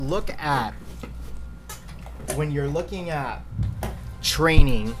looking at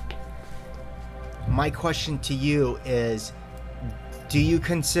training, my question to you is, do you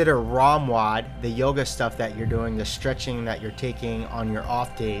consider ROMWOD, the yoga stuff that you're doing, the stretching that you're taking on your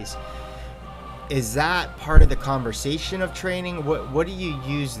off days, is that part of the conversation of training? What do you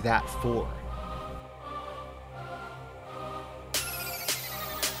use that for?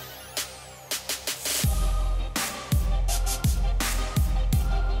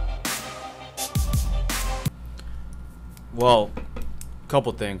 Well, a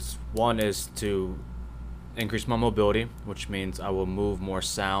couple things. One is to increase my mobility, which means I will move more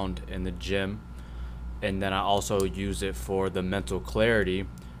sound in the gym. And then I also use it for the mental clarity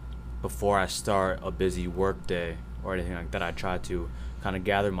before I start a busy work day or anything like that. I try to kind of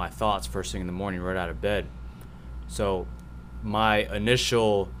gather my thoughts first thing in the morning right out of bed. So my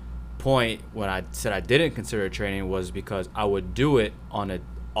initial point when I said I didn't consider it training was because I would do it on an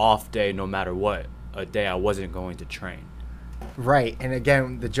off day no matter what, a day I wasn't going to train. Right. And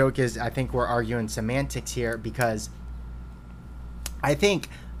again, the joke is, I think we're arguing semantics here, because I think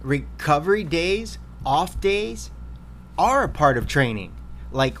recovery days, off days, are a part of training.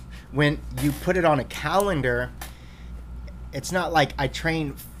 Like, when you put it on a calendar, it's not like I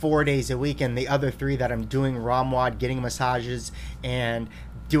train 4 days a week and the other 3 that I'm doing ROMWOD, getting massages, and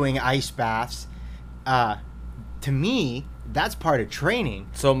doing ice baths. To me, that's part of training.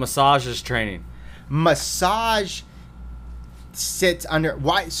 So massage is training. Massage sits under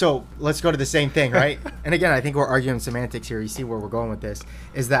why. So let's go to the same thing, right? And again, I think we're arguing semantics here. You see where we're going with this,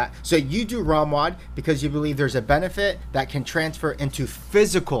 is that so you do ROMWOD because you believe there's a benefit that can transfer into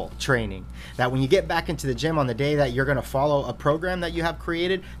physical training, that when you get back into the gym on the day that you're going to follow a program that you have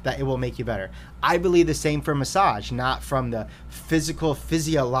created, that it will make you better. I believe the same for massage, not from the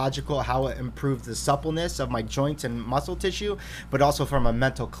physiological, how it improves the suppleness of my joints and muscle tissue, but also from a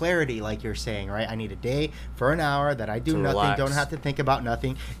mental clarity, like you're saying, right? I need a day for an hour that I do nothing, relax. Don't have to think about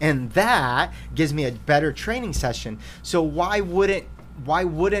nothing, and that gives me a better training session. So why wouldn't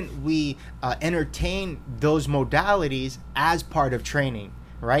we entertain those modalities as part of training,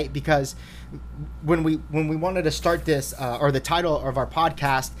 right? Because when we wanted to start this, or the title of our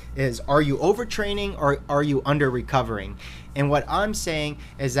podcast is, are you overtraining or are you under recovering? And what I'm saying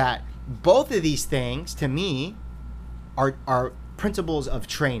is that both of these things, to me, are principles of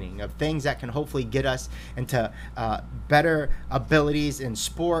training, of things that can hopefully get us into better abilities in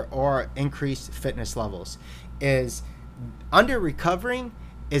sport or increased fitness levels. Is under recovering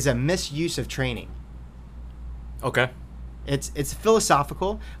is a misuse of training. Okay. It's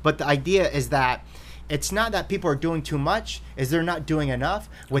philosophical, but the idea is that it's not that people are doing too much, is they're not doing enough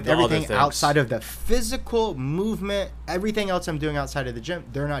with everything outside of the physical movement. Everything else I'm doing outside of the gym,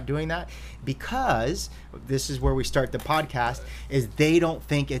 they're not doing that, because this is where we start the podcast, is they don't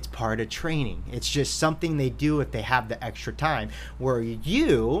think it's part of training. It's just something they do if they have the extra time. Where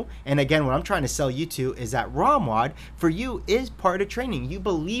you, and again, what I'm trying to sell you to is that ROMWOD for you is part of training. You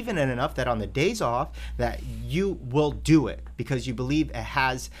believe in it enough that on the days off that you will do it, because you believe it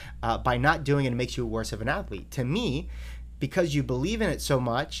has, by not doing it, it makes you worse of an athlete. To me, because you believe in it so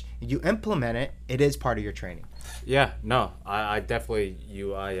much, you implement it, it is part of your training. Yeah, no, I definitely,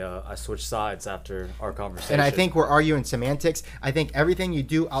 I switched sides after our conversation. And I think we're arguing semantics. I think everything you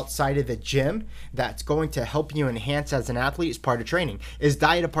do outside of the gym that's going to help you enhance as an athlete is part of training. Is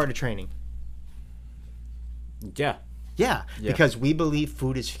diet a part of training? Yeah, because we believe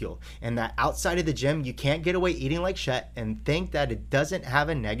food is fuel, and that outside of the gym, you can't get away eating like shit and think that it doesn't have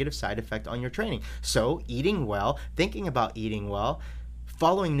a negative side effect on your training. So eating well, thinking about eating well,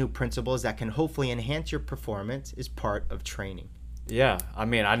 following new principles that can hopefully enhance your performance is part of training. Yeah, I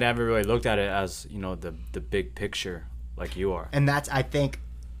mean, I never really looked at it as, the big picture like you are. And that's, I think,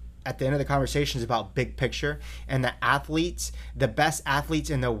 at the end of the conversation is about big picture, and the athletes, the best athletes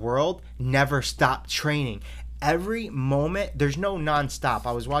in the world, never stop training. Every moment, there's no nonstop.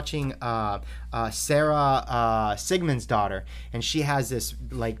 I was watching Sarah Sigmundsdottir, and she has this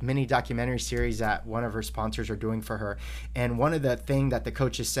like mini documentary series that one of her sponsors are doing for her. And one of the things that the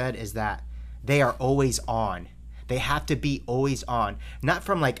coaches said is that they are always on. They have to be always on. Not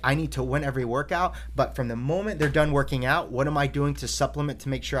from like, I need to win every workout, but from the moment they're done working out, what am I doing to supplement to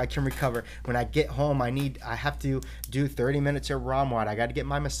make sure I can recover? When I get home, I have to do 30 minutes of ROMWOD. I got to get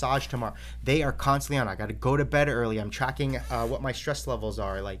my massage tomorrow. They are constantly on. I got to go to bed early. I'm tracking what my stress levels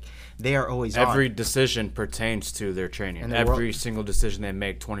are. Like, they are always on. Every decision pertains to their training. And every single decision they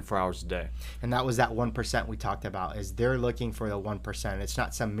make 24 hours a day. And that was that 1% we talked about, is they're looking for the 1%. It's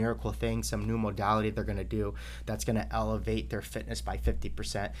not some miracle thing, some new modality they're going to do that's that's going to elevate their fitness by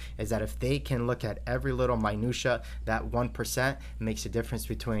 50%. Is that if they can look at every little minutia, that 1% makes a difference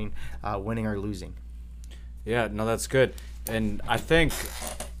between winning or losing. Yeah, no, that's good. And I think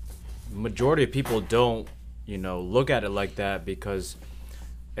majority of people don't, look at it like that because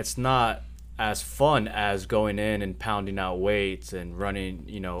it's not as fun as going in and pounding out weights and running,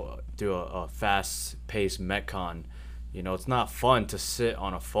 through a fast-paced Metcon. It's not fun to sit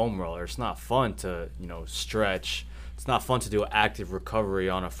on a foam roller. It's not fun to, stretch. It's not fun to do active recovery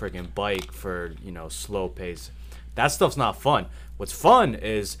on a freaking bike for, slow pace. That stuff's not fun. What's fun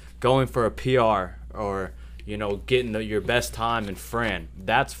is going for a PR or, getting your best time in Fran.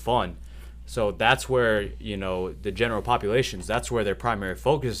 That's fun. So that's where, the general populations, that's where their primary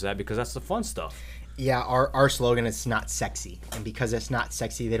focus is at because that's the fun stuff. Yeah, our slogan is not sexy. And because it's not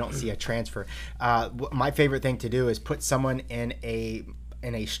sexy, they don't see a transfer. My favorite thing to do is put someone in a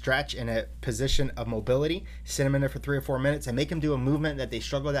stretch, in a position of mobility, sit them in there for 3 or 4 minutes and make them do a movement that they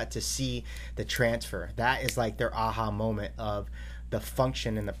struggle at to see the transfer. That is like their aha moment of the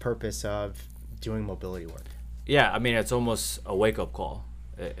function and the purpose of doing mobility work. Yeah, I mean, it's almost a wake-up call.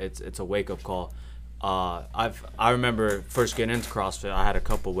 It's a wake-up call. I remember first getting into CrossFit, I had a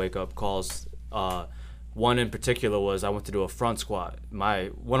couple wake-up calls. One in particular was I went to do a front squat.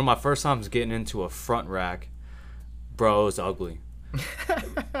 One of my first times getting into a front rack, bro, it was ugly.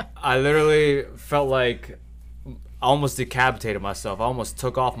 I literally felt like I almost decapitated myself. I almost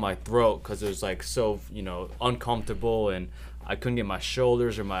took off my throat because it was like so, uncomfortable, and I couldn't get my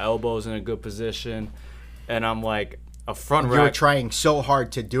shoulders or my elbows in a good position. And I'm like, a front rack. You were trying so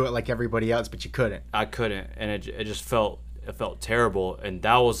hard to do it like everybody else, but you couldn't. I couldn't, and it just felt terrible. And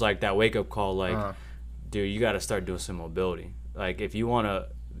that was like that wake up call, like, dude, you got to start doing some mobility. Like, if you want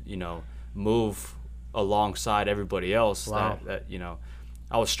to, move alongside everybody else. Wow. That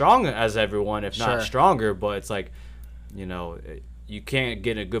I was strong as everyone, if not stronger, but it's like, you can't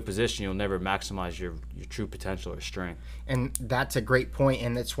get in a good position, you'll never maximize your true potential or strength. And that's a great point,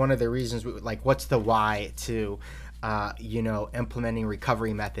 and it's one of the reasons what's the why to implementing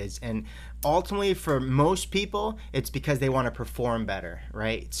recovery methods. And ultimately for most people, it's because they want to perform better,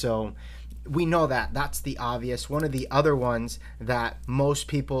 right? So we know that that's the obvious. One of the other ones that most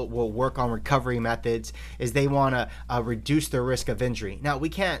people will work on recovery methods is they want to reduce their risk of injury. Now, we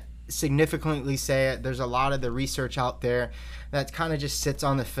can't significantly say it. There's a lot of the research out there that kind of just sits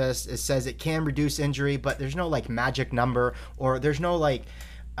on the fist. It says it can reduce injury, but there's no magic number, or there's no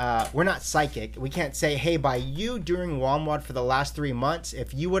we're not psychic. We can't say, hey, by you doing WOMWOD for the last 3 months,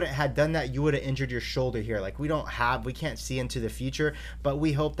 if you wouldn't had done that, you would have injured your shoulder here. We can't see into the future, but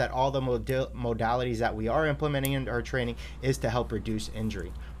we hope that all the modalities that we are implementing in our training is to help reduce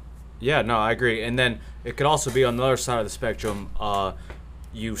injury. Yeah, no, I agree. And then it could also be on the other side of the spectrum,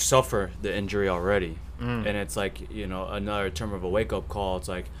 you suffer the injury already. And it's like, another term of a wake-up call. It's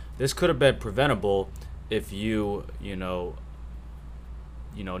like, this could have been preventable if you,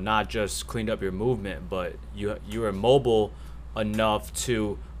 not just cleaned up your movement, but you were mobile enough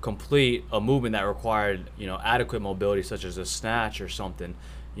to complete a movement that required, adequate mobility, such as a snatch or something.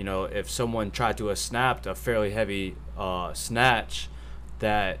 If someone tried to snap a fairly heavy snatch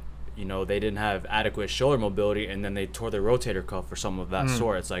that, they didn't have adequate shoulder mobility, and then they tore their rotator cuff or something of that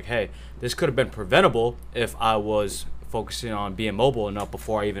sort. It's like, hey, this could have been preventable if I was focusing on being mobile enough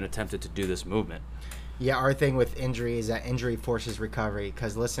before I even attempted to do this movement. Yeah, our thing with injury is that injury forces recovery.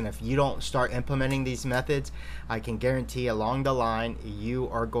 Because listen, if you don't start implementing these methods, I can guarantee along the line you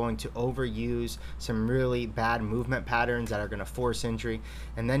are going to overuse some really bad movement patterns that are going to force injury.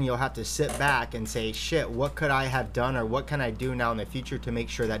 And then you'll have to sit back and say, shit, what could I have done, or what can I do now in the future to make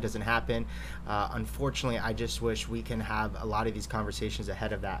sure that doesn't happen? Unfortunately, I just wish we can have a lot of these conversations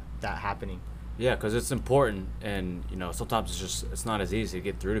ahead of that happening. Yeah, because it's important, and sometimes it's not as easy to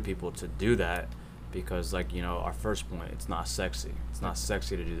get through to people to do that. Because our first point, it's not sexy. It's not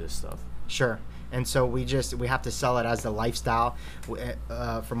sexy to do this stuff. Sure. And so we have to sell it as the lifestyle.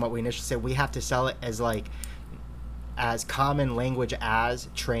 From what we initially said, we have to sell it as common language as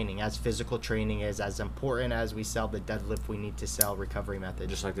training, as physical training is. As important as we sell the deadlift, we need to sell recovery methods.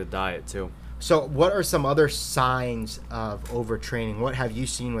 Just like the diet too. So what are some other signs of overtraining? What have you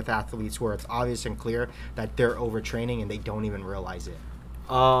seen with athletes where it's obvious and clear that they're overtraining and they don't even realize it?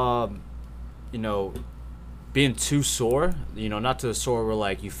 Being too sore, not to the sore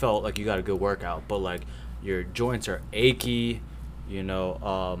where you felt like you got a good workout, but your joints are achy,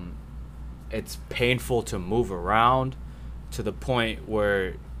 it's painful to move around to the point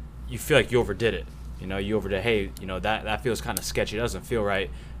where you feel like you overdid it. You overdid, hey, that feels kind of sketchy. It doesn't feel right.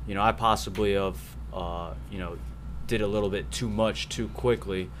 I possibly have, did a little bit too much too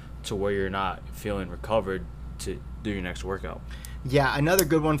quickly to where you're not feeling recovered to do your next workout. Yeah, another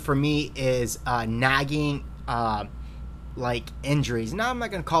good one for me is nagging like injuries. Now I'm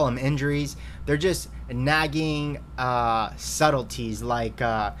not gonna call them injuries. They're just nagging subtleties like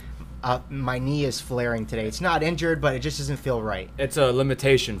my knee is flaring today. It's not injured, but it just doesn't feel right. It's a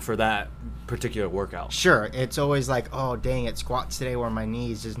limitation for that particular workout. Sure, it's always like, oh dang it, squats today where my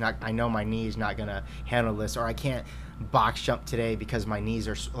knees is not. I know my knee is not gonna handle this, or I can't box jump today because my knees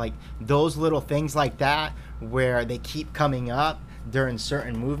are like those little things like that where they keep coming up during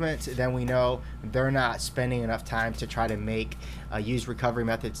certain movements. Then we know they're not spending enough time to try to make use recovery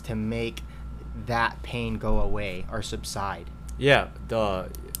methods to make that pain go away or subside. Yeah,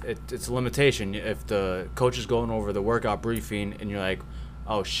 it's a limitation. If the coach is going over the workout briefing and you're like,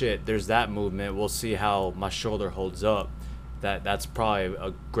 oh shit, there's that movement, we'll see how my shoulder holds up. That's probably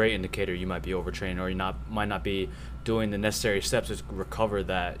a great indicator you might be overtraining, or might not be doing the necessary steps to recover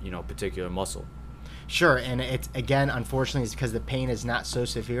that particular muscle. Sure, and it's again, unfortunately, it's because the pain is not so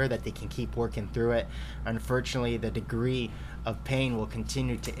severe that they can keep working through it. Unfortunately, the degree of pain will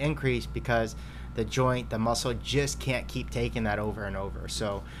continue to increase because the joint, the muscle just can't keep taking that over and over.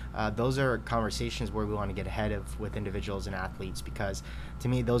 So those are conversations where we want to get ahead of with individuals and athletes, because to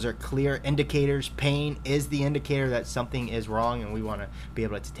me those are clear indicators. Pain is the indicator that something is wrong, and we want to be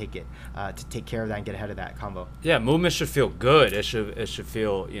able to take care of that and get ahead of that combo. Yeah, movement should feel good. It should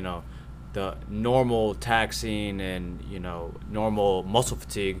feel the normal taxing and normal muscle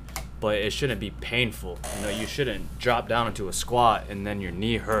fatigue, but it shouldn't be painful. You shouldn't drop down into a squat and then your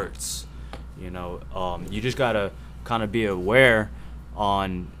knee hurts. You just gotta kind of be aware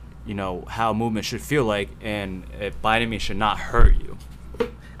on how movement should feel like, and it by any means should not hurt you.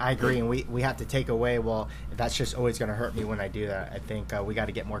 I agree, and we have to take away, well, that's just always going to hurt me when I do that. I think we got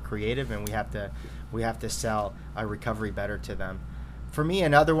to get more creative, and we have to sell a recovery better to them. For me,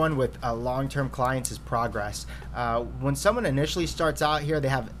 another one with long-term clients is progress. When someone initially starts out here, they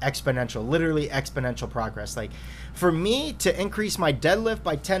have literally exponential progress. Like for me to increase my deadlift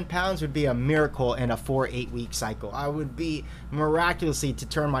by 10 pounds would be a miracle in a 4-8 week cycle. I would be miraculously to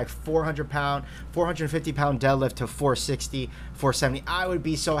turn my 450 pound deadlift to 460, 470. I would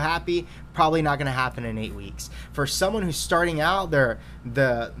be so happy. Probably not going to happen in 8 weeks. For someone who's starting out,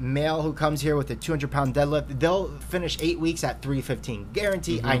 the male who comes here with a 200 pound deadlift, they'll finish 8 weeks at 315.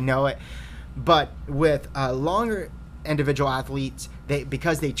 Guarantee. I know it. But with longer individual athletes,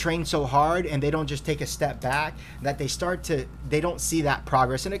 because they train so hard and they don't just take a step back, that they don't see that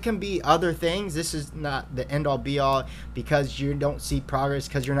progress. And it can be other things. This is not the end all be all because you don't see progress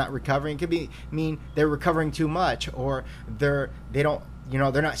because you're not recovering. It could mean they're recovering too much, or they're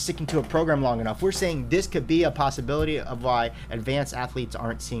not sticking to a program long enough. We're saying this could be a possibility of why advanced athletes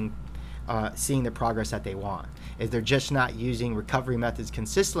aren't seeing the progress that they want, is they're just not using recovery methods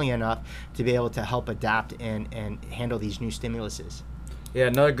consistently enough to be able to help adapt and handle these new stimuluses. Yeah,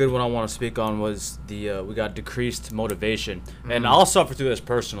 another good one I want to speak on was we got decreased motivation. And I'll suffer through this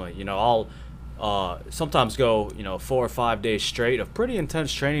personally. I'll sometimes go 4 or 5 days straight of pretty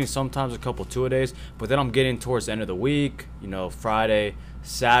intense training, sometimes a couple 2-a-days, but then I'm getting towards the end of the week, Friday,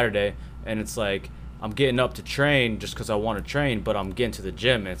 Saturday, and it's like I'm getting up to train just because I want to train, but I'm getting to the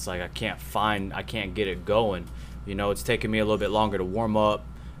gym and it's like I can't get it going. It's taking me a little bit longer to warm up,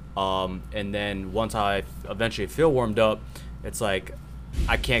 and then once I eventually feel warmed up, it's like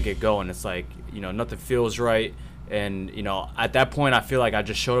I can't get going. It's like nothing feels right. And, at that point, I feel like I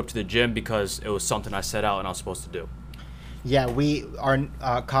just showed up to the gym because it was something I set out and I was supposed to do. Yeah, our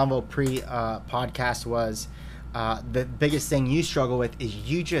convo pre-podcast was the biggest thing you struggle with is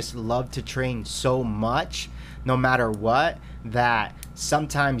you just love to train so much, no matter what, that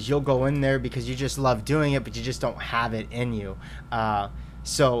sometimes you'll go in there because you just love doing it, but you just don't have it in you.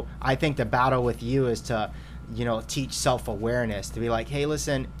 So I think the battle with you is to teach self-awareness, to be like, hey,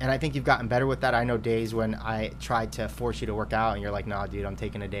 listen, and I think you've gotten better with that. I know days when I tried to force you to work out and you're like, nah, dude, I'm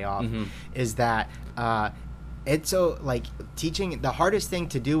taking a day off. Is that it's so like teaching, the hardest thing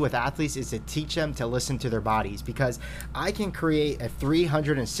to do with athletes is to teach them to listen to their bodies, because I can create a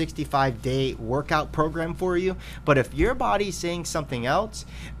 365-day workout program for you, but if your body's saying something else,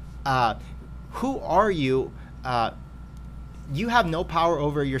 who are you? You have no power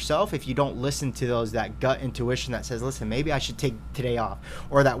over yourself if you don't listen to that gut intuition that says, listen, maybe I should take today off.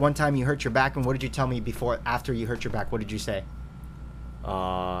 Or that one time you hurt your back, and what did you tell me after you hurt your back? What did you say?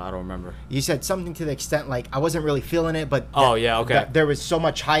 I don't remember. You said something to the extent like, I wasn't really feeling it, but there was so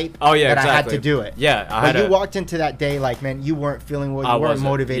much hype that exactly. I had to do it. Yeah. You walked into that day like, man, you weren't feeling well, you weren't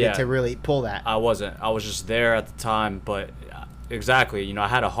motivated to really pull that. I wasn't. I was just there at the time, but exactly. I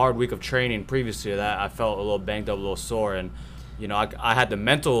had a hard week of training previously to that. I felt a little banged up, a little sore, and you know, I had the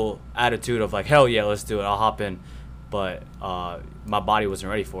mental attitude of like, hell yeah, let's do it, I'll hop in. But my body wasn't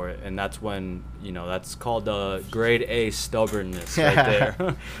ready for it, and that's when, you know, that's called the grade A stubbornness right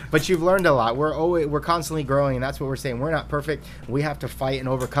there. But you've learned a lot. We're constantly growing, and that's what we're saying. We're not perfect. We have to fight and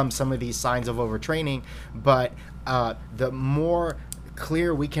overcome some of these signs of overtraining. But the more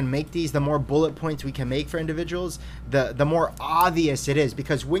clear we can make these, the more bullet points we can make for individuals, the more obvious it is,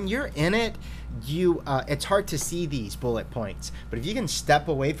 because when you're in it, it's hard to see these bullet points. But if you can step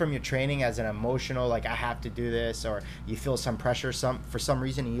away from your training as an emotional, like I have to do this, or you feel some pressure for some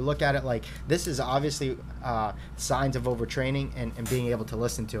reason, and you look at it like this is obviously signs of overtraining, and being able to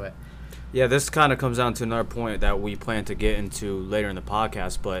listen to it. Yeah, this kind of comes down to another point that we plan to get into later in the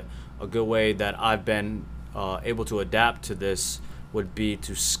podcast, but a good way that I've been able to adapt to this would be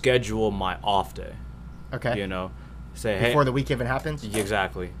to schedule my off day. Okay. You know, say, hey, before the week even happens.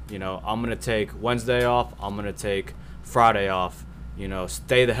 Exactly. You know, I'm gonna take Wednesday off. I'm gonna take Friday off. You know,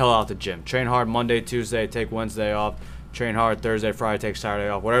 stay the hell out the gym. Train hard Monday, Tuesday. Take Wednesday off. Train hard Thursday, Friday. Take Saturday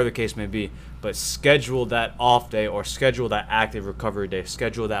off. Whatever the case may be. But schedule that off day, or schedule that active recovery day.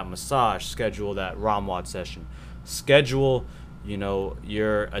 Schedule that massage. Schedule that ROMWOD session. Schedule, you know,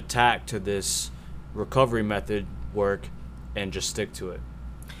 your attack to this recovery method work, and just stick to it.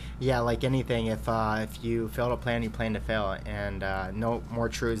 Yeah, like anything, if you fail to plan, you plan to fail, and no more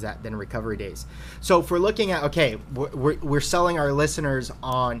true is that than recovery days. So if we're looking at, okay, we're selling our listeners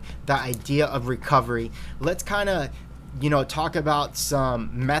on the idea of recovery, let's kind of, you know, talk about some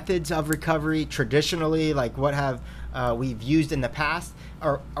methods of recovery traditionally, like what have we've used in the past,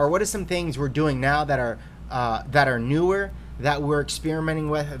 or what are some things we're doing now that are newer, that we're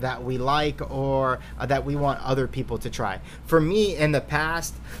experimenting with, that we like, or that we want other people to try. For me, in the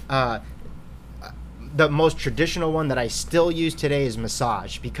past, the most traditional one that I still use today is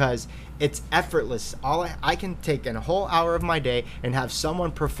massage, because it's effortless. I can take a whole hour of my day and have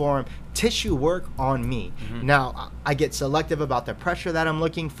someone perform tissue work on me. Mm-hmm. Now, I get selective about the pressure that I'm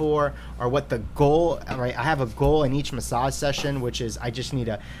looking for, or what the goal, right? I have a goal in each massage session, which is I just need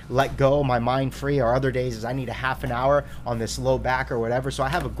to let go, my mind free, or other days is I need a half an hour on this low back or whatever. So I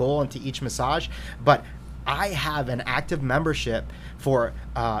have a goal into each massage, but I have an active membership for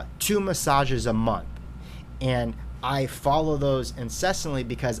 2 massages a month. And I follow those incessantly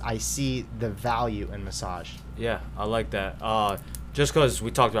because I see the value in massage. Yeah, I like that. Just because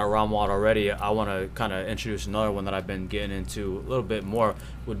we talked about ROMWOD already, I want to kind of introduce another one that I've been getting into a little bit more.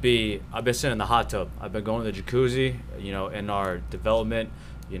 Would be, I've been sitting in the hot tub. I've been going to the jacuzzi, you know, in our development.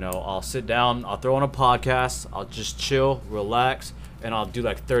 You know, I'll sit down, I'll throw on a podcast, I'll just chill, relax, and I'll do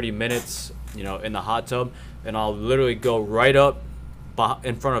like 30 minutes, you know, in the hot tub. And I'll literally go right up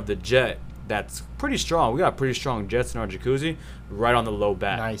in front of the jet. That's pretty strong. We got pretty strong jets in our jacuzzi, right on the low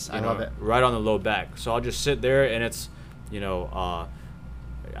back. Nice, I love it. Right on the low back. So I'll just sit there, and it's, you know,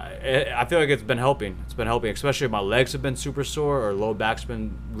 I feel like it's been helping. It's been helping, especially if my legs have been super sore or low back's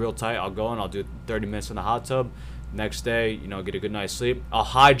been real tight. I'll go and I'll do 30 minutes in the hot tub. Next day, you know, get a good night's sleep. I'll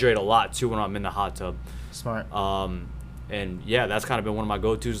hydrate a lot too when I'm in the hot tub. Smart. And yeah, that's kind of been one of my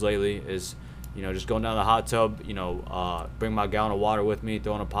go-tos lately is, you know, just going down the hot tub, you know, bring my gallon of water with me,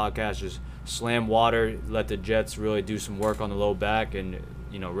 throw on a podcast, just slam water, let the jets really do some work on the low back, and,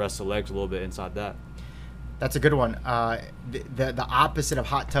 you know, rest the legs a little bit inside that. That's a good one. The opposite of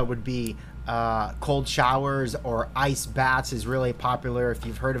hot tub would be cold showers, or ice baths is really popular. If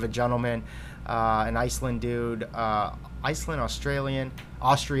you've heard of a gentleman, an Iceland dude, Australia,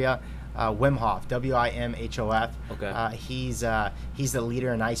 Wim Hof, Wimhof. Okay. He's the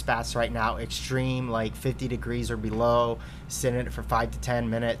leader in ice baths right now. Extreme, like 50 degrees or below. Sit in it for 5 to 10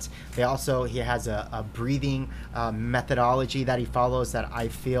 minutes. He has a breathing methodology that he follows that I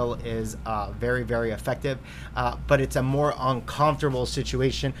feel is very, very effective. But it's a more uncomfortable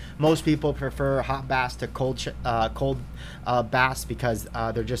situation. Most people prefer hot baths to cold baths because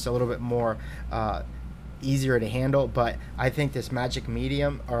they're just a little bit more easier to handle, but I think this magic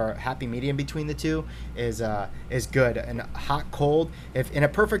medium or happy medium between the two is good. And hot cold, if in a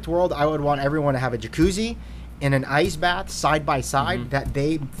perfect world, I would want everyone to have a jacuzzi and an ice bath side by side, that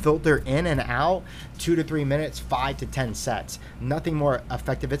they filter in and out 2 to 3 minutes, 5 to 10 sets. Nothing more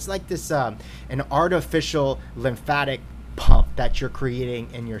effective. It's like this an artificial lymphatic pump that you're creating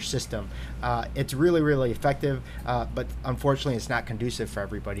in your system. It's really, really effective, but unfortunately it's not conducive for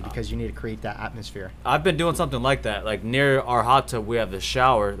everybody because you need to create that atmosphere. I've been doing something like that. Like near our hot tub, we have the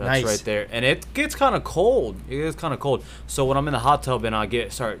shower that's nice. Right there, and it gets kind of cold. It gets kind of cold. So when I'm in the hot tub and I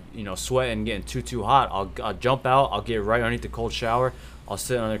start sweating, getting too hot, I'll jump out. I'll get right underneath the cold shower. I'll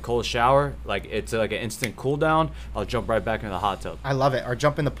sit on a cold shower, like it's like an instant cool down. I'll jump right back into the hot tub. I love it. Or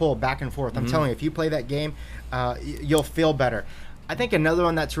jump in the pool back and forth. I'm telling you, if you play that game, you'll feel better. I think another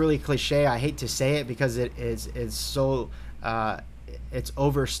one that's really cliche, I hate to say it because it is so it's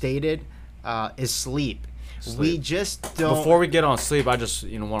overstated, is sleep. We just don't. Before we get on sleep, I just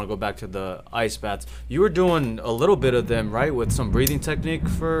want to go back to the ice baths. You were doing a little bit of them, right, with some breathing technique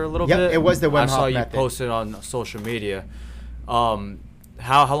for a little bit. Yep, it was the Wim Hof I saw you method. posted on social media.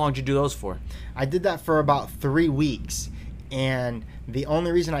 How long did you do those for? I did that for about 3 weeks, and the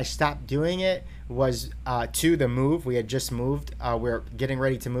only reason I stopped doing it was the move. We had just moved. We're getting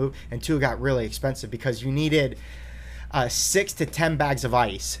ready to move, and it got really expensive because you needed 6 to 10 bags of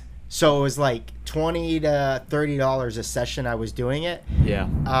ice. So it was like $20 to $30 a session I was doing it.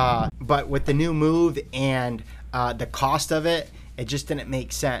 Yeah. But with the new move and the cost of it, it just didn't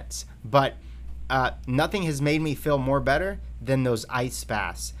make sense. But nothing has made me feel more better than those ice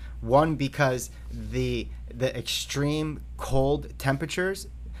baths. One, because the extreme cold temperatures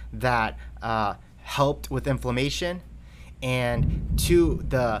that helped with inflammation, and two,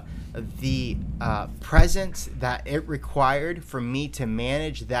 the presence that it required for me to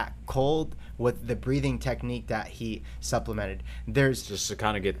manage that cold with the breathing technique that he supplemented. There's just to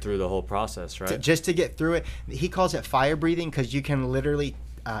kind of get through the whole process, right? Just to get through it. He calls it fire breathing because you can literally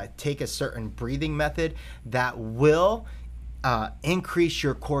take a certain breathing method that will increase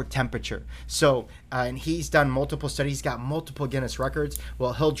your core temperature. So, and he's done multiple studies, he's got multiple Guinness records.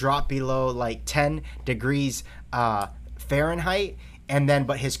 Well, he'll drop below like 10 degrees Fahrenheit, and then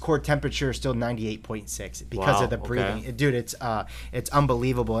but his core temperature is still 98.6 because of the breathing. Okay. Dude, it's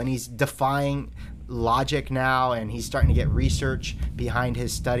unbelievable, and he's defying logic now, and he's starting to get research behind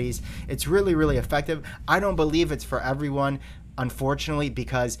his studies. It's really, really effective. I don't believe it's for everyone, unfortunately,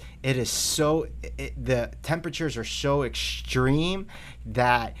 because it is so the temperatures are so extreme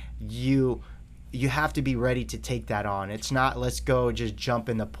that you have to be ready to take that on. It's not let's go just jump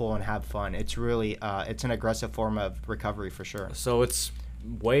in the pool and have fun. It's really it's an aggressive form of recovery for sure. So it's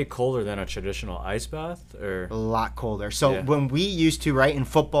way colder than a traditional ice bath, or a lot colder. So when we used to, right, in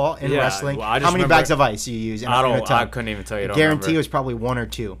football, in wrestling, well, how many bags of ice do you use? I couldn't even tell you. Guarantee it was probably 1 or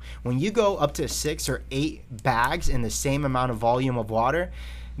 2. When you go up to 6 or 8 bags in the same amount of volume of water,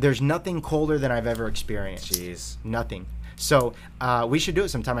 there's nothing colder than I've ever experienced. Jeez. Nothing. So we should do it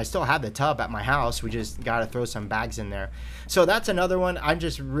sometime. I still have the tub at my house. We just got to throw some bags in there. So that's another one. I'm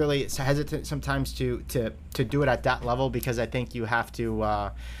just really hesitant sometimes to do it at that level because I think you have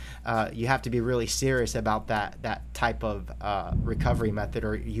to be really serious about that type of recovery method,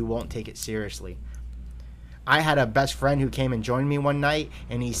 or you won't take it seriously. I had a best friend who came and joined me one night,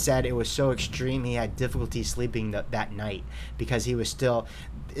 and he said it was so extreme he had difficulty sleeping that night because he was still.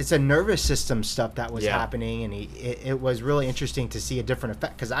 It's a nervous system stuff that was happening, and it was really interesting to see a different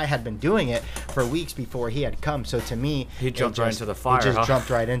effect because I had been doing it for weeks before he had come. So to me, he jumped right into the fire. He just jumped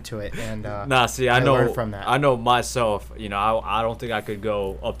right into it, and I know learned from that. I know myself. I don't think I could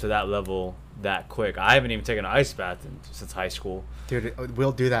go up to that level that quick. I haven't even taken an ice bath since high school. Dude,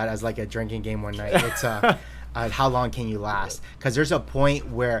 we'll do that as like a drinking game one night. It's how long can you last? Because there's a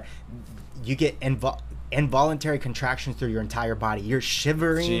point where you get involuntary contractions through your entire body. You're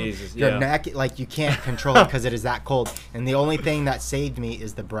shivering, your neck, like you can't control it because it is that cold. And the only thing that saved me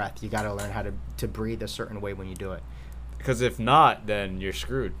is the breath. You got to learn how to breathe a certain way when you do it. Because if not, then you're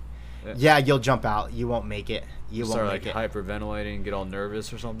screwed. Yeah, you'll jump out. You won't make it. You won't make it. Hyperventilating, get all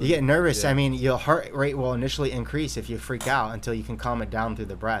nervous or something. You get nervous. I mean, your heart rate will initially increase if you freak out until you can calm it down through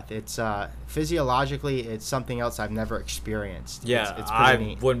the breath. It's physiologically, it's something else I've never experienced. Yeah, it's I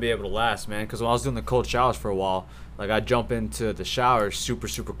neat. wouldn't be able to last, man. Because when I was doing the cold showers for a while, like I'd jump into the shower super,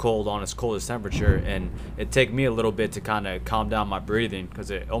 super cold on its coldest temperature, and it'd take me a little bit to kind of calm down my breathing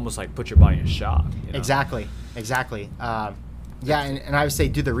because it almost like puts your body in shock. Exactly. Yeah, and I would say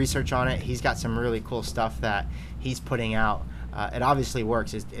do the research on it. He's got some really cool stuff that he's putting out. It obviously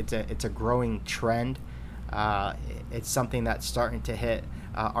works. It's a growing trend. It's something that's starting to hit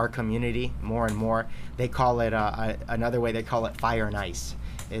our community more and more. They call it another way. They call it fire and ice.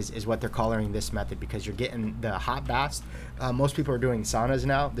 Is what they're calling this method because you're getting the hot baths. Most people are doing saunas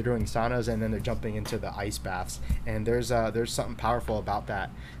now. They're doing saunas and then they're jumping into the ice baths. And there's something powerful about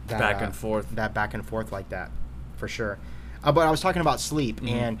that back and forth. That back and forth like that, for sure. But I was talking about sleep,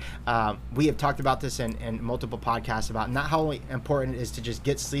 and we have talked about this in multiple podcasts about not how important it is to just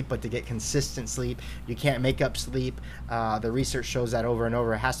get sleep, but to get consistent sleep. You can't make up sleep. The research shows that over and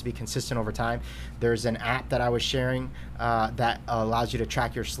over. It has to be consistent over time. There's an app that I was sharing that allows you to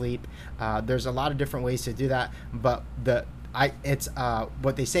track your sleep. There's a lot of different ways to do that, but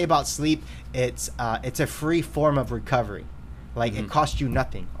what they say about sleep. It's a free form of recovery. Like it costs you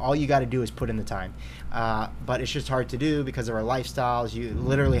nothing. All you got to do is put in the time. But it's just hard to do because of our lifestyles. You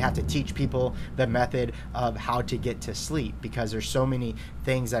literally have to teach people the method of how to get to sleep because there's so many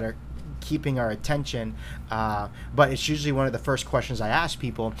things that are keeping our attention. But it's usually one of the first questions I ask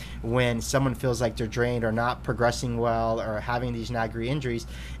people when someone feels like they're drained or not progressing well or having these nagging injuries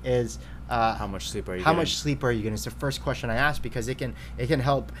is how much sleep are you how getting? much sleep are you getting? It's the first question I ask because it can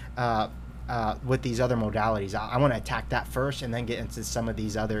help with these other modalities. I want to attack that first and then get into some of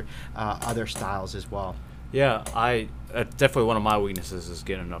these other styles as well. Yeah, definitely one of my weaknesses is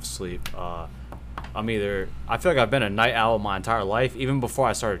getting enough sleep. I feel like I've been a night owl my entire life, even before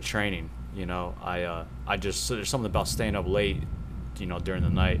I started training. You know, I just, there's something about staying up late, you know, during the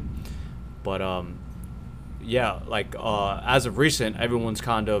night. But yeah, like as of recent, everyone's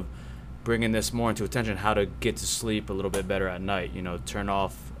kind of bringing this more into attention, how to get to sleep a little bit better at night. You know, turn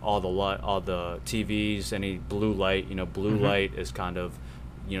off all the TVs, any blue light. You know, blue light is kind of,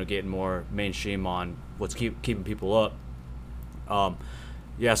 you know, getting more mainstream on what's keeping people up.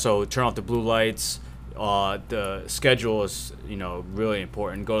 Yeah, so turn off the blue lights. The schedule is, you know, really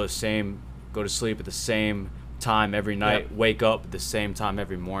important. Go to sleep at the same time every night. Yep. Wake up at the same time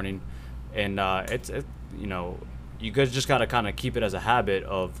every morning, and you know, you guys just gotta kind of keep it as a habit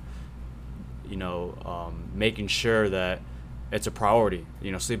of, you know, making sure that it's a priority.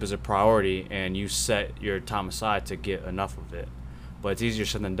 You know, sleep is a priority, and you set your time aside to get enough of it. But it's easier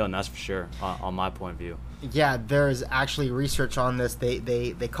said than done, that's for sure, on my point of view. Yeah, there's actually research on this.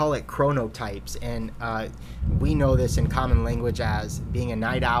 They call it chronotypes, and we know this in common language as being a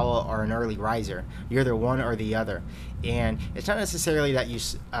night owl or an early riser. You're either one or the other. And it's not necessarily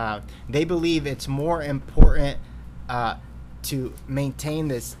that they believe it's more important to maintain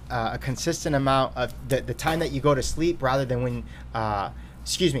this a consistent amount of the time that you go to sleep rather than when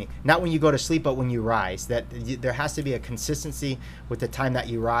not when you go to sleep but when you rise. There has to be a consistency with the time that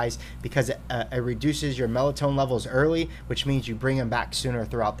you rise because it reduces your melatonin levels early, which means you bring them back sooner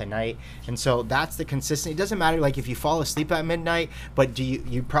throughout the night. And so that's the consistency. It doesn't matter like if you fall asleep at midnight, but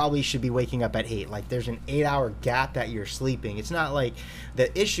you probably should be waking up at 8. Like there's an 8-hour gap that you're sleeping. It's not like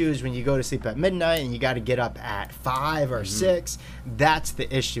the issue is when you go to sleep at midnight and you got to get up at 5 or 6. That's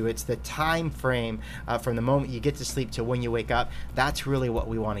the issue. It's the time frame from the moment you get to sleep to when you wake up. That's really what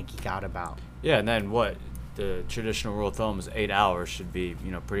we want to geek out about. Yeah, and then what the traditional rule of thumb is 8 hours should be,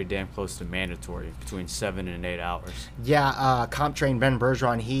 you know, pretty damn close to mandatory, between 7 and 8 hours. Yeah, comp train Ben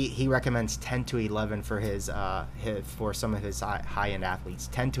Bergeron, he recommends 10 to 11 for for some of his high end athletes.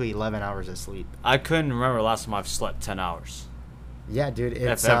 10 to 11 hours of sleep. I couldn't remember the last time I've slept 10 hours. Yeah, dude,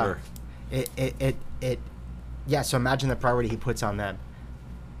 it's if ever. Yeah, so imagine the priority he puts on them.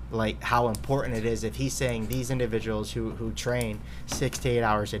 Like how important it is if he's saying these individuals who train 6 to 8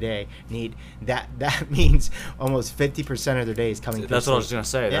 hours a day need that means almost 50% of their day is coming. That's what I was gonna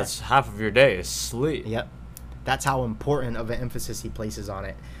say. Yeah. That's half of your day is sleep. Yep, that's how important of an emphasis he places on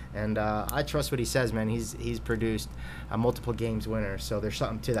it. And I trust what he says, man. He's produced multiple games winners, so there's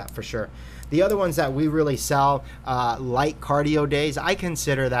something to that for sure. The other ones that we really sell, light cardio days. I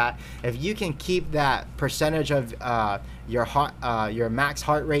consider that if you can keep that percentage of your max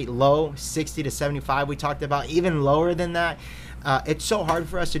heart rate low, 60 to 75, we talked about, even lower than that. It's so hard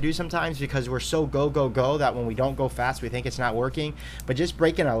for us to do sometimes because we're so go that when we don't go fast, we think it's not working. But just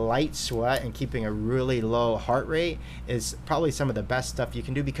breaking a light sweat and keeping a really low heart rate is probably some of the best stuff you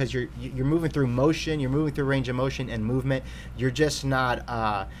can do because you're moving through motion, you're moving through range of motion and movement. You're just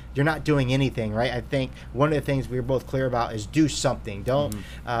not you're not doing anything, right? I think one of the things we were both clear about is do something. Don't.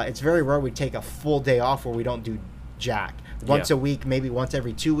 It's very rare we take a full day off where we don't do jack. Once a week, maybe once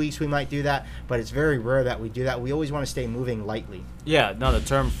every 2 weeks we might do that, but it's very rare that we do that. We always want to stay moving lightly. Yeah, no, the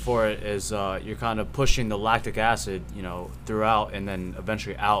term for it is you're kind of pushing the lactic acid, you know, throughout and then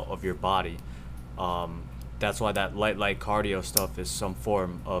eventually out of your body. That's why that light cardio stuff is some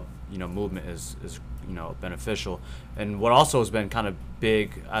form of, you know, movement is you know, beneficial. And what also has been kind of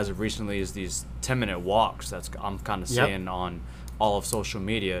big as of recently is these 10-minute walks. I'm kind of seeing on all of social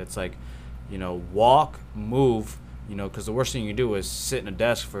media. It's like, you know, walk, move. You know, because the worst thing you can do is sit in a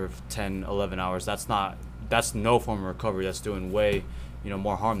desk for 10, 11 hours. That's no form of recovery. That's doing way, you know,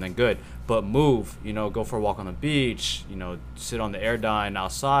 more harm than good. But move, you know, go for a walk on the beach, you know, sit on the Airdyne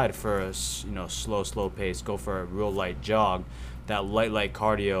outside for a, you know, slow pace. Go for a real light jog. That light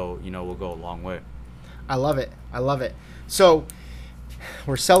cardio, you know, will go a long way. I love it. So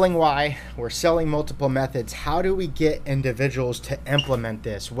we're selling why. We're selling multiple methods. How do we get individuals to implement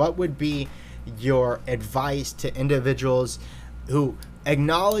this? What would be your advice to individuals who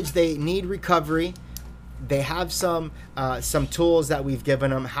acknowledge they need recovery? They have some tools that we've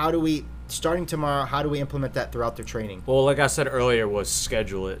given them. How do we starting tomorrow, how do we implement that throughout their training? Well, like I said earlier, was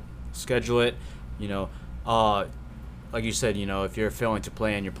schedule it. Schedule it. You know, like you said, you know, if you're failing to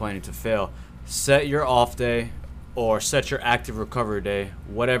play and you're planning to fail, set your off day or set your active recovery day,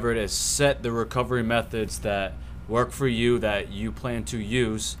 whatever it is. Set the recovery methods that work for you, that you plan to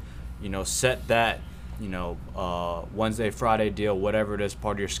use. You know, set that, you know, Wednesday, Friday deal, whatever it is,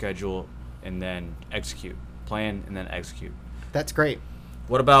 part of your schedule, and then execute. Plan and then execute. That's great.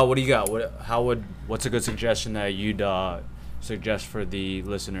 What do you got? What's a good suggestion that you'd suggest for the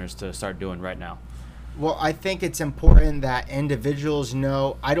listeners to start doing right now? Well, I think it's important that individuals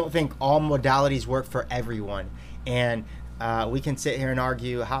know. I don't think all modalities work for everyone. And we can sit here and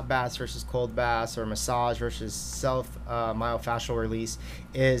argue hot baths versus cold baths or massage versus myofascial release.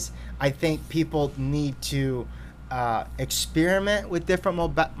 I think people need to experiment with different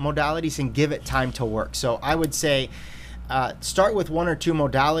modalities and give it time to work. So I would say start with 1 or 2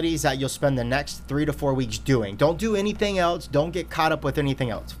 modalities that you'll spend the next 3 to 4 weeks doing. Don't do anything else. Don't get caught up with anything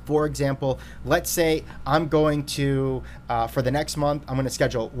else. For example, let's say I'm going to, for the next month, I'm going to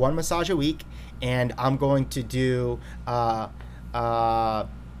schedule 1 massage a week, and I'm going to do 3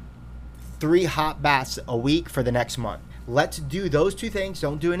 hot baths a week for the next month. Let's do those 2 things.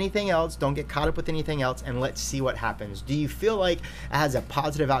 Don't do anything else. Don't get caught up with anything else, and let's see what happens. Do you feel like it has a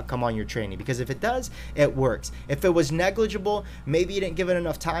positive outcome on your training? Because if it does, it works. If it was negligible, maybe you didn't give it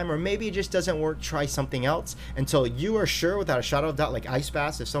enough time, or maybe it just doesn't work, try something else until you are sure without a shadow of doubt, like ice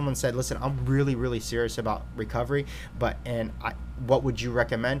baths. If someone said, listen, I'm really, really serious about recovery, what would you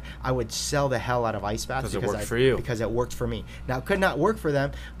recommend? I would sell the hell out of ice baths because it worked for you. Because it worked for me. Now, it could not work for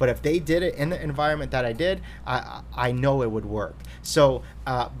them, but if they did it in the environment that I did, I know it would work. So,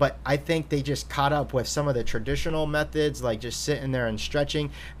 but I think they just caught up with some of the traditional methods, like just sitting there and stretching,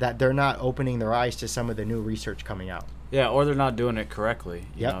 that they're not opening their eyes to some of the new research coming out. Yeah, or they're not doing it correctly.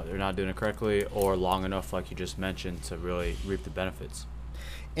 You Yep. know, they're not doing it correctly or long enough, like you just mentioned, to really reap the benefits.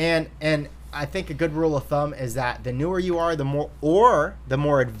 And I think a good rule of thumb is that the newer you are, the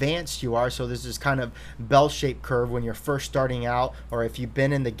more advanced you are. So there's this kind of bell-shaped curve when you're first starting out, or if you've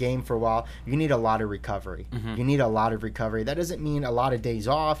been in the game for a while, you need a lot of recovery. Mm-hmm. You need a lot of recovery. That doesn't mean a lot of days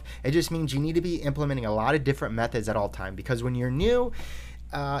off. It just means you need to be implementing a lot of different methods at all time. Because when you're new,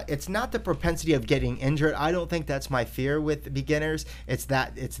 it's not the propensity of getting injured. I don't think that's my fear with beginners. It's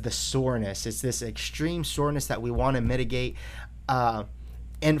the soreness. It's this extreme soreness that we want to mitigate.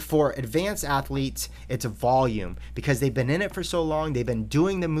 And for advanced athletes, it's volume, because they've been in it for so long, they've been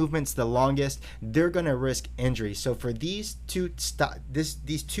doing the movements the longest, they're going to risk injury. So for these two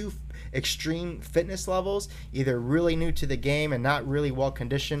extreme fitness levels, either really new to the game and not really well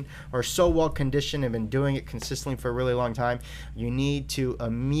conditioned, or so well conditioned and been doing it consistently for a really long time, you need to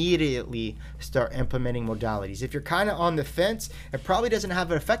immediately start implementing modalities. If you're kind of on the fence, it probably doesn't have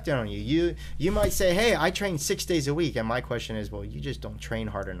an effect on you. You might say, hey, I train 6 days a week, and my question is, well, you just don't train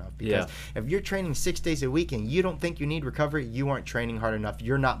hard enough. Because if you're training 6 days a week and you don't think you need recovery, you aren't training hard enough.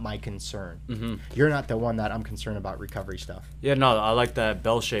 You're not my concern. Mm-hmm. You're not the one that I'm concerned about recovery stuff. Yeah, no, I like that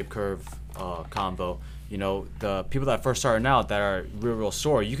bell-shaped curve combo. You know, the people that first starting out that are real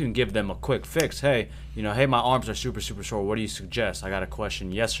sore, you can give them a quick fix. Hey, my arms are super sore. What do you suggest? I got a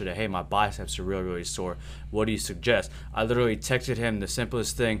question yesterday. Hey, my biceps are really sore. What do you suggest? I literally texted him the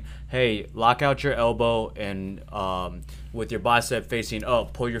simplest thing. Hey, lock out your elbow and with your bicep facing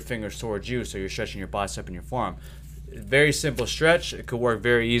up, pull your fingers towards you so you're stretching your bicep and your forearm. Very simple stretch. It could work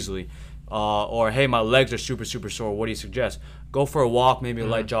very easily. Or, hey, my legs are super sore. What do you suggest? Go for a walk, maybe a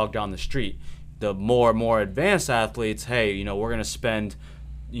light jog down the street. The more advanced athletes, hey, we're going to spend,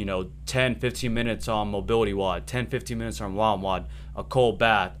 10, 15 minutes on mobility WOD, 10, 15 minutes on WOD, a cold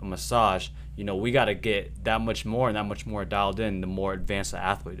bath, a massage. We got to get that much more and that much more dialed in the more advanced the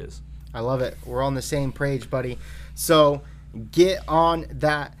athlete is. I love it. We're on the same page, buddy. So get on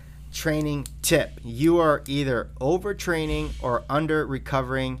that training tip. You are either overtraining or under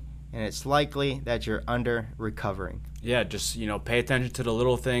recovering, and it's likely that you're under recovering. Yeah, just, pay attention to the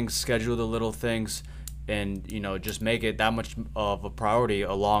little things, schedule the little things, and, just make it that much of a priority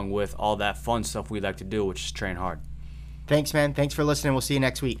along with all that fun stuff we like to do, which is train hard. Thanks, man. Thanks for listening. We'll see you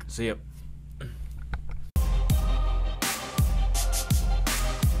next week. See you.